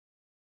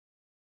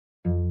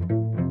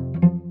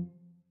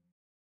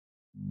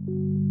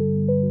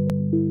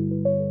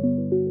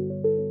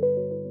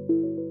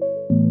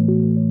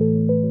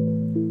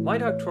My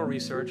doctoral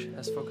research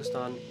has focused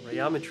on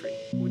rheometry,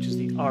 which is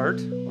the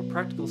art or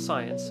practical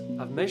science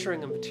of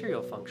measuring a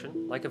material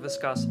function, like a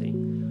viscosity,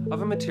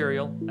 of a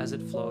material as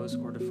it flows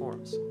or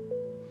deforms.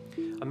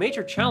 A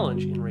major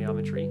challenge in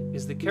rheometry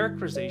is the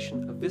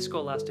characterization of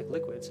viscoelastic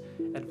liquids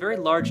at very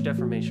large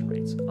deformation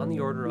rates, on the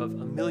order of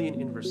 1,000,000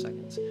 inverse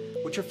seconds,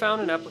 which are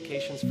found in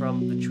applications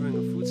from the chewing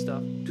of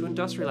foodstuff to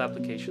industrial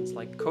applications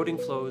like coating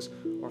flows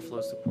or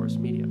flows through porous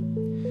media.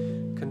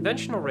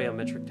 Conventional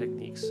rheometric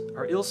techniques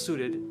are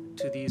ill-suited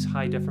to these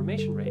high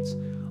deformation rates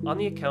on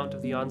the account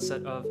of the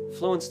onset of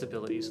flow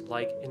instabilities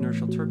like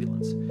inertial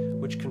turbulence,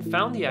 which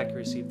confound the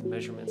accuracy of the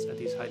measurements at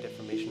these high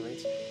deformation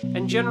rates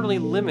and generally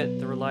limit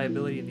the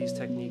reliability of these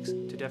techniques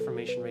to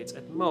deformation rates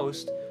at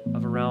most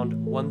of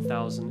around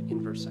 1,000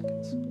 inverse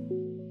seconds.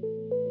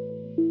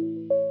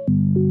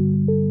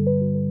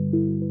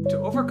 To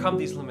overcome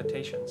these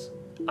limitations,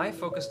 I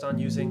focused on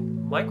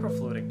using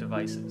microfluidic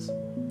devices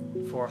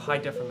for high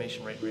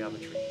deformation rate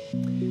rheometry.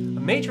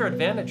 A major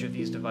advantage of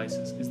these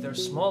devices is their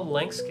small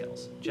length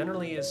scales,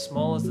 generally as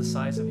small as the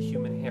size of a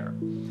human hair,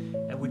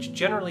 and which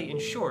generally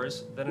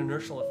ensures that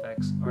inertial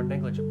effects are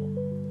negligible.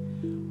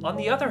 On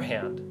the other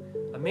hand,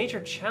 a major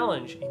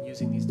challenge in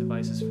using these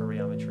devices for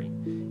rheometry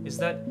is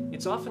that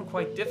it's often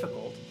quite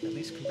difficult, at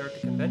least compared to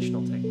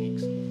conventional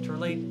techniques, to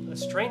relate a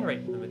strain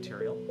rate in the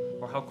material,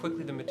 or how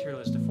quickly the material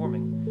is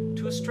deforming,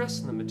 to a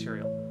stress in the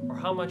material, or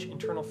how much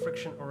internal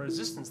friction or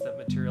resistance that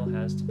material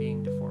has to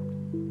being deformed.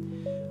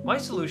 My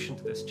solution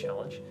to this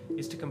challenge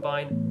is to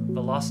combine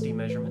velocity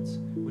measurements,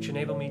 which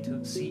enable me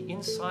to see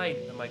inside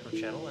the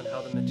microchannel and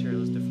how the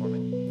material is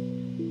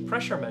deforming,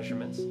 pressure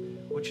measurements,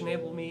 which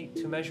enable me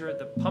to measure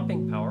the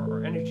pumping power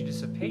or energy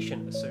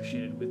dissipation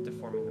associated with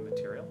deforming the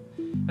material,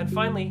 and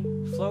finally,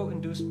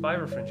 flow-induced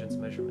birefringence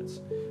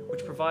measurements,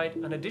 which provide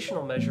an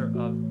additional measure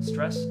of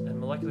stress and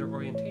molecular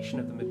orientation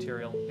of the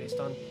material based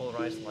on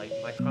polarized light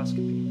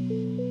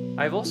microscopy.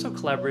 I have also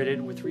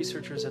collaborated with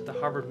researchers at the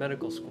Harvard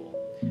Medical School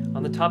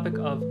on the topic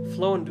of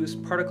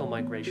flow-induced particle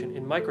migration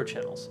in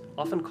microchannels,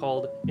 often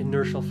called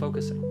inertial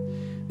focusing.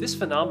 This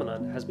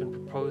phenomenon has been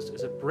proposed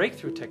as a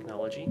breakthrough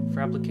technology for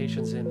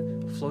applications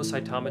in flow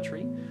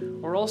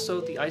cytometry, or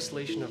also the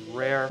isolation of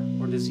rare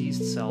or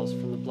diseased cells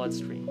from the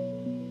bloodstream.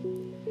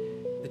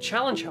 The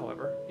challenge,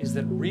 however, is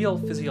that real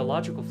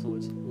physiological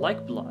fluids,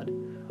 like blood,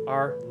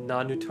 are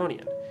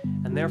non-Newtonian,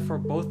 and therefore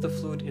both the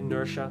fluid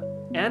inertia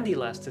and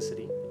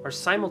elasticity are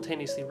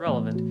simultaneously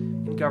relevant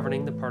in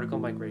governing the particle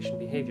migration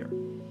behavior.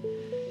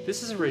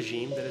 This is a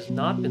regime that has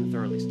not been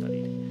thoroughly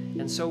studied,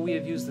 and so we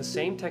have used the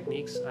same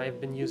techniques I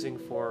have been using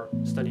for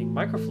studying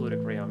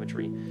microfluidic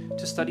rheometry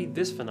to study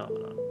this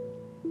phenomenon.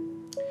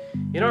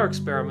 In our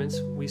experiments,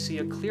 we see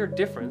a clear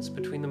difference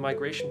between the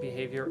migration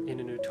behavior in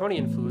a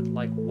Newtonian fluid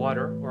like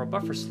water or a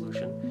buffer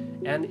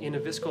solution and in a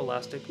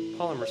viscoelastic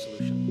polymer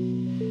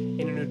solution.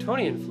 In a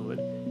Newtonian fluid,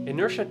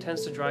 inertia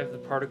tends to drive the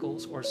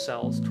particles or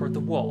cells toward the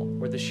wall,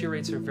 where the shear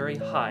rates are very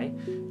high,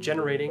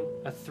 generating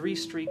a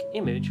three-streak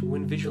image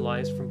when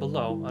visualized from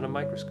below on a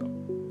microscope.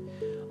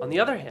 On the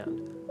other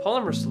hand,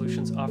 polymer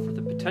solutions offer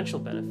the potential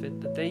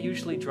benefit that they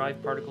usually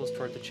drive particles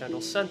toward the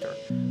channel center,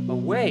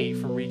 away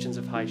from regions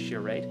of high shear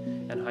rate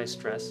and high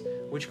stress,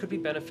 which could be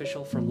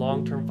beneficial for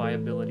long-term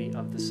viability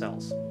of the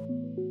cells.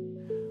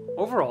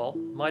 Overall,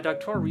 my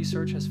doctoral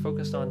research has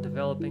focused on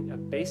developing a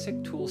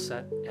basic tool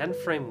set and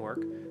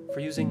framework for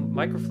using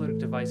microfluidic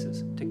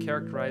devices to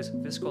characterize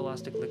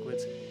viscoelastic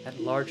liquids at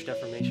large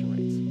deformation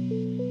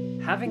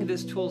rates. Having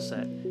this tool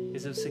set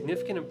is of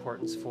significant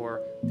importance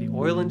for the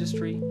oil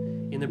industry,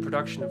 in the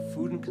production of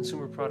food and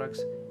consumer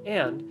products,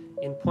 and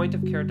in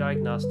point-of-care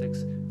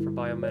diagnostics for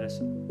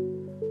biomedicine.